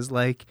well, is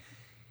like,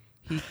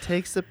 he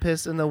takes the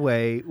piss in the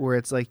way where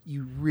it's like,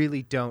 you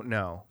really don't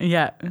know.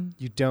 Yeah.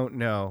 You don't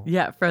know.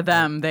 Yeah, for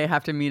them, they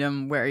have to meet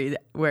him where he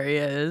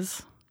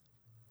is.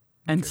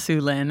 And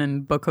Sue Lynn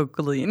and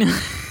Bokokulin.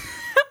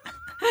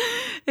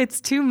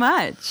 It's too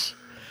much.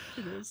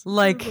 It is.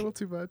 Like, a little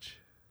too much.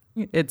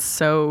 It's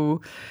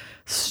so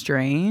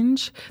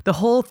strange. The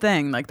whole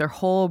thing, like their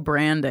whole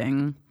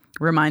branding,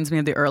 reminds me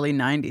of the early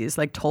 90s,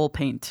 like Toll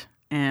Paint.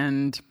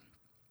 And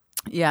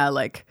yeah,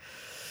 like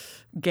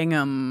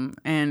gingham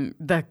and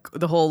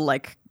the whole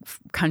like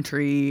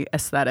country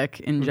aesthetic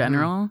in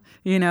general,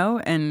 you know.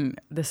 And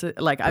this is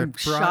like, I'm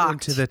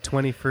shocked into the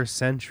 21st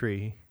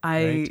century.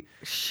 I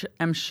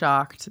am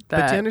shocked that.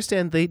 But to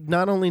understand, they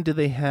not only do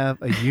they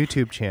have a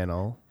YouTube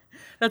channel.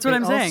 That's what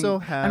I'm saying. Also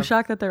have I'm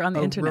shocked that they're on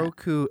the internet.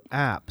 Roku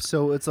app.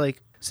 So it's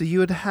like, so you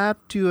would have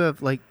to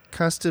have like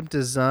custom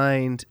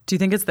designed. Do you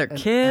think it's their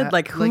kid?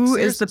 Like, who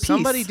is the piece?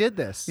 Somebody did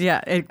this.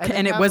 Yeah,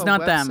 and it was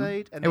not them.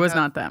 It was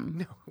not them.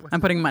 No, I'm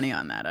putting money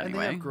on that anyway.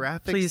 And they have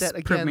graphics Please that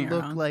again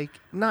look wrong. like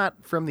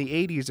not from the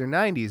 80s or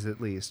 90s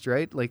at least,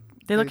 right? Like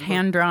they look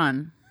hand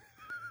drawn,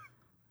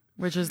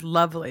 which is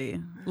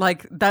lovely.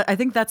 Like that. I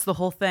think that's the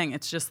whole thing.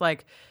 It's just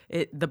like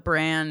the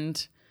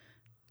brand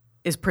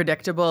is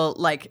predictable,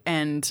 like,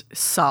 and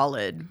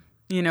solid.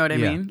 You know what I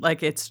mean?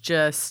 Like it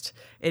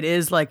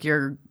is like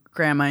your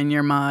grandma and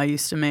your ma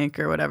used to make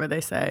or whatever they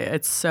say.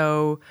 It's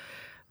so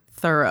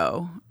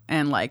thorough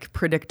and like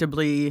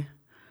predictably,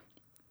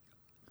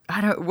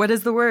 what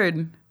is the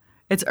word?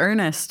 It's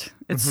earnest.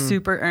 It's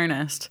super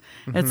earnest.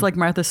 It's like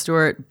Martha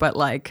Stewart, but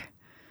like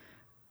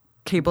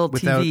cable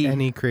without TV. Without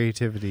any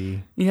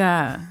creativity.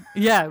 Yeah.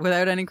 Yeah.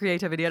 Without any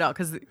creativity at all.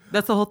 Because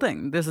that's the whole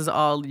thing. This is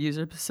all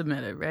user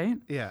submitted, right?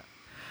 Yeah.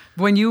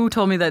 When you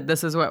told me that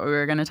this is what we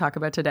were going to talk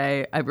about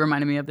today, it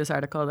reminded me of this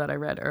article that I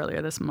read earlier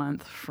this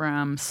month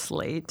from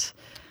Slate.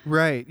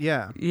 Right,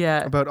 yeah.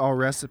 Yeah. About all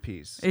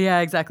recipes. Yeah,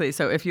 exactly.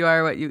 So if you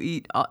are what you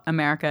eat,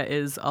 America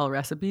is All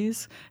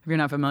Recipes. If you're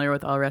not familiar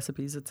with All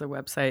Recipes, it's a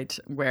website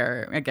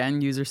where,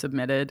 again, user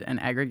submitted and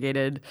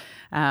aggregated,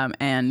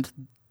 and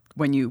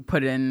when you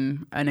put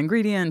in an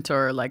ingredient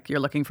or like you're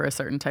looking for a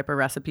certain type of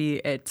recipe,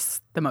 it's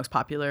the most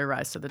popular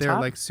rise to the top. They're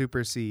like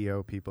super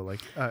CEO people, like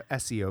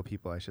SEO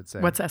people, I should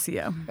say. What's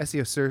SEO?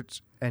 SEO,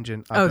 search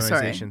engine optimization. Oh,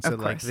 sorry. So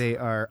like they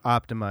are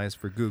optimized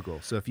for Google.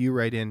 So if you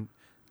write in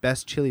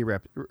best chili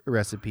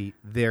recipe,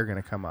 they're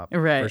going to come up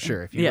for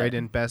sure. If you write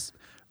in best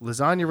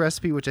lasagna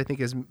recipe, which I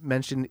think is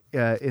mentioned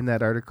in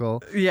that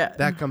article,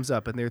 that comes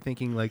up. And they're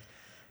thinking like,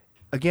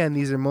 again,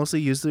 these are mostly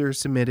user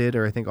submitted,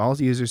 or I think all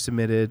user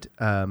submitted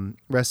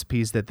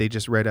recipes that they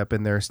just write up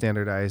in their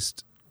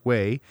standardized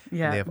way.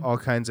 Yeah. And they have all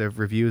kinds of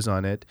reviews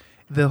on it.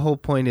 The whole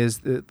point is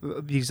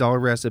that these all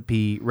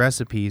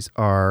recipes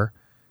are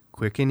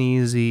quick and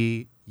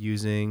easy,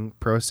 using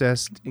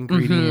processed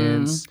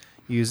ingredients,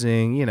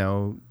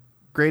 using,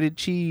 grated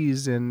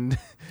cheese and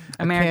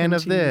American can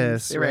of cheese,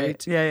 this,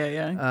 right?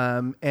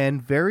 Yeah.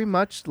 And very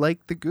much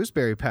like the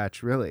Gooseberry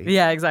Patch, really.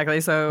 Yeah,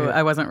 exactly. So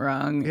I wasn't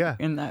wrong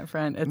in that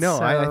front.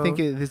 I think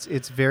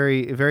it's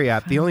very, very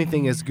apt. The only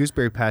thing is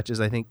Gooseberry Patch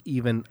is, I think,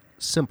 even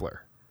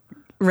simpler.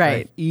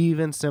 Right. Like,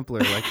 even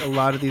simpler. Like a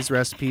lot of these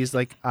recipes,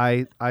 like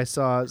I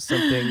saw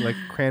something like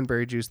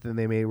cranberry juice that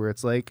they made where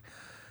it's like,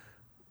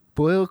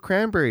 boil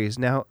cranberries,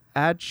 now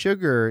add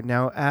sugar,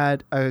 now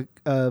add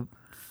a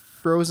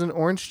frozen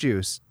orange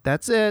juice.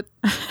 That's it.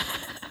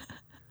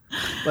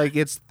 Like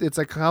it's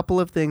a couple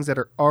of things that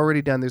are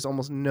already done. There's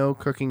almost no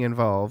cooking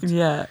involved.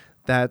 Yeah.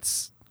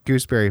 That's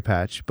Gooseberry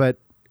Patch. But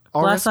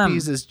All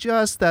Recipes is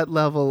just that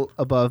level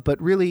above.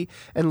 But really,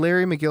 and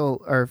Larry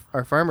McGill,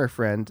 our farmer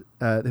friend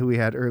who we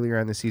had earlier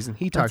on the season,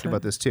 he talked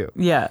about this too.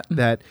 Yeah.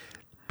 That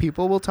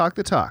people will talk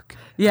the talk.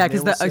 Yeah,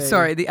 because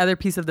the other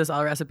piece of this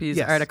All Recipes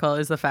article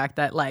is the fact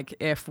that like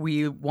if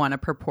we want to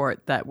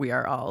purport that we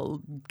are all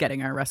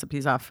getting our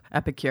recipes off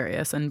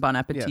Epicurious and Bon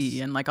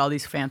Appetit and like all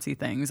these fancy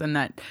things, and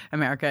that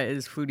America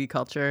is foodie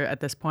culture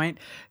at this point,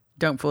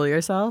 don't fool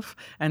yourself.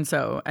 And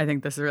so I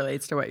think this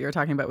relates to what you were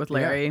talking about with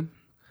Larry. Yeah.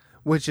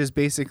 Which is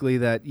basically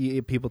that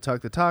people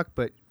talk the talk,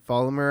 but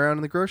follow them around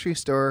in the grocery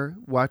store,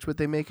 watch what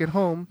they make at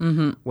home.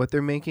 Mm-hmm. What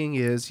they're making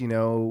is,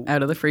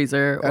 out of the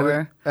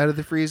freezer out of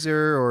the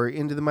freezer or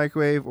into the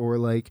microwave, or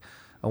like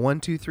a 1,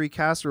 2, 3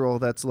 casserole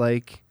that's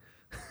like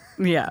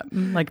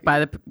like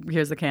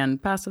here's the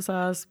canned pasta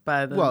sauce,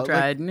 buy the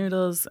dried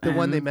noodles. The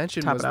one they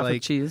mentioned was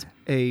like cheese.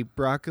 A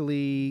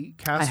broccoli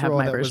casserole. I have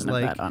my that version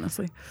was like of that,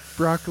 honestly.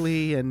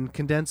 Broccoli and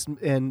condensed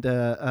and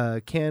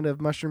a can of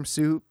mushroom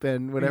soup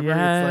and whatever.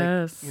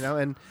 Yes. It's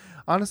like, and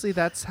honestly,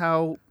 that's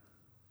how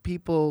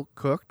people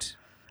cooked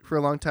for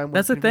a long time.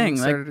 That's the thing.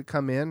 Started to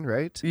come in,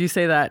 right? You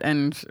say that,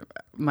 and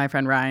my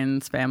friend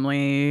Ryan's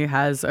family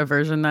has a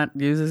version that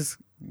uses,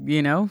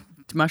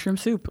 mushroom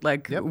soup.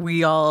 Like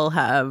we all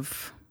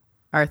have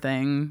our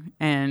thing,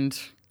 and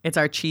it's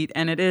our cheat,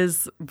 and it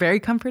is very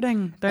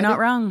comforting. They're not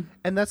wrong.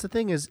 And that's the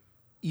thing is,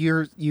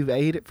 you've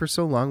ate it for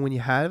so long. When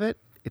you have it,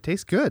 it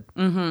tastes good,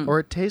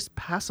 or it tastes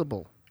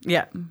passable.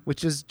 Yeah,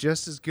 which is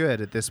just as good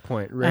at this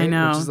point, right? I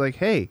know. Which is like,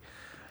 hey,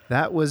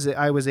 I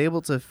was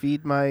able to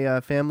feed my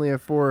family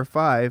of 4 or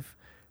 5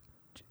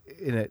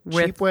 in a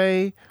cheap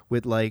way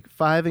with like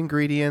 5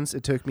 ingredients.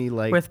 It took me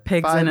like with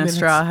pigs 5 in minutes. A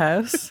straw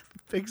house.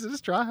 Pigs in a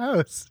straw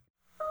house.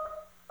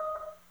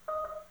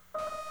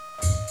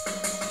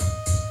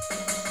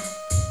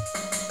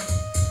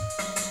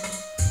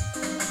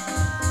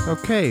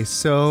 Okay,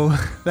 so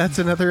that's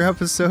another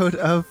episode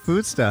of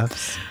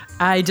Foodstuffs.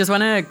 I just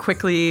want to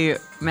quickly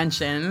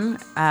mention,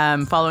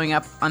 following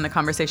up on the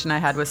conversation I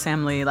had with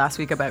Sam Lee last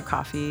week about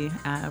coffee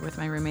with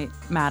my roommate,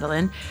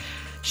 Madeline,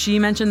 She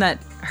mentioned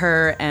that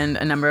her and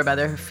a number of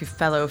other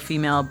fellow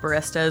female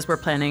baristas were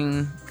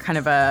planning kind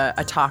of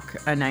a talk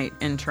a night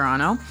in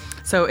Toronto.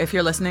 So if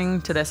you're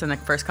listening to this in the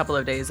first couple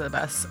of days of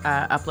us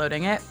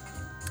uploading it,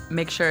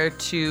 make sure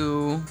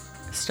to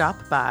stop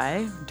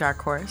by Dark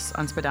Horse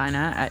on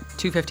Spadina at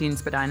 215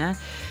 Spadina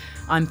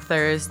on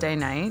Thursday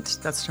night.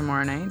 That's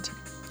tomorrow night.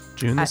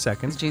 June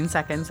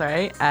 2nd,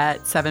 sorry,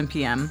 at 7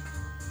 p.m.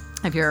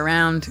 If you're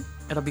around,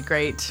 it'll be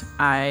great.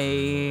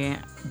 I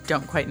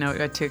don't quite know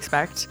what to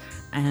expect,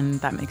 and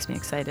that makes me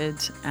excited.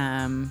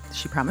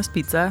 She promised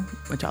pizza,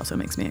 which also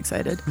makes me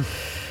excited.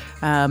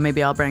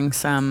 Maybe I'll bring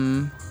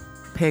some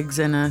pigs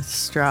in a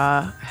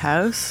straw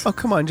house. Oh,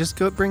 come on. Just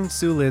go bring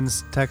Sue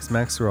Lynn's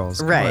Tex-Mex rolls.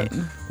 Come right.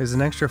 on. There's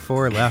an extra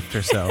 4 left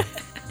or so.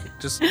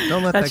 Just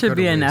don't let that go to waste. That should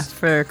be enough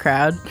for a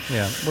crowd.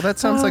 Yeah. Well, that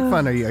sounds like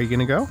fun. Are you going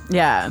to go?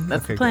 Yeah,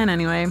 that's the plan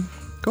anyway.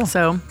 Cool.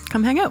 So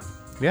come hang out.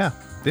 Yeah.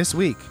 This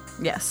week.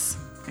 Yes,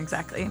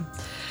 exactly.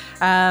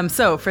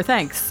 So for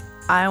thanks,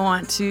 I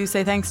want to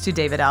say thanks to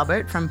David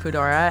Albert from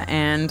Foodora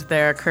and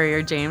their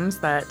courier James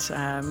that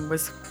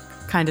was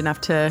kind enough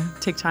to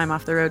take time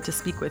off the road to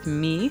speak with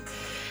me.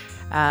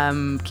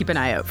 Keep an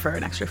eye out for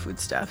an extra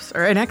stuffs,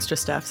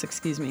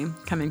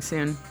 coming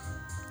soon.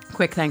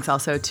 Quick thanks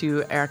also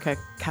to Erica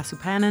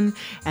Kasupanen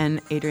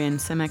and Adrian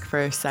Simic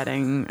for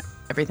setting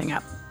everything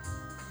up.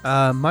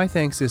 My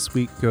thanks this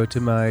week go to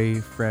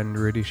my friend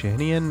Rudy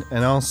Shahinian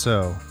and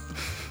also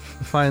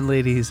the fine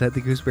ladies at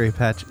the Gooseberry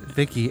Patch,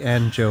 Vicky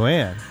and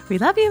Joanne. We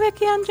love you,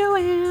 Vicky and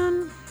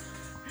Joanne.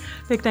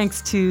 Big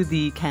thanks to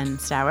the Ken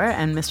Stour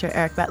and Mr.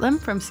 Eric Betlam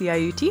from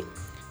CIUT.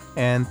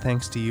 And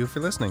thanks to you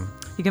for listening.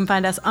 You can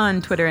find us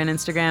on Twitter and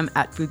Instagram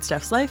at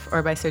Foodstuffs Life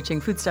or by searching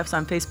Foodstuffs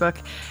on Facebook.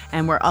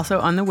 And we're also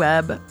on the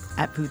web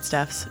at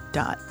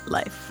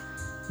foodstuffs.life.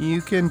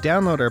 You can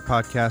download our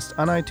podcast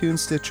on iTunes,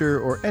 Stitcher,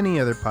 or any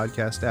other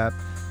podcast app.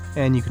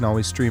 And you can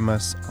always stream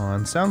us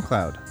on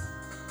SoundCloud.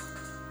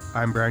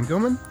 I'm Brian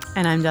Gilman.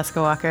 And I'm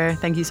Jessica Walker.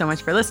 Thank you so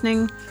much for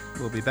listening.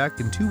 We'll be back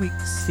in 2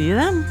 weeks. See you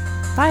then.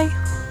 Bye.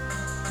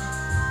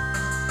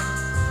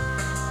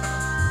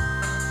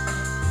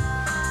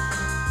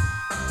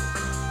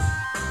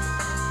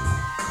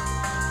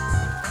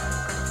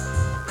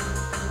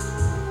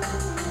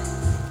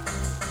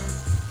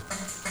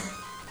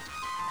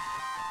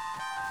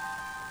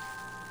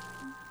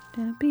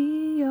 To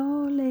be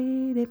your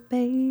lady,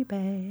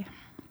 baby.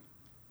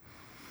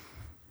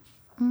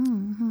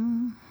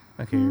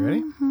 Okay, you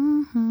ready?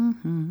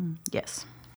 Yes.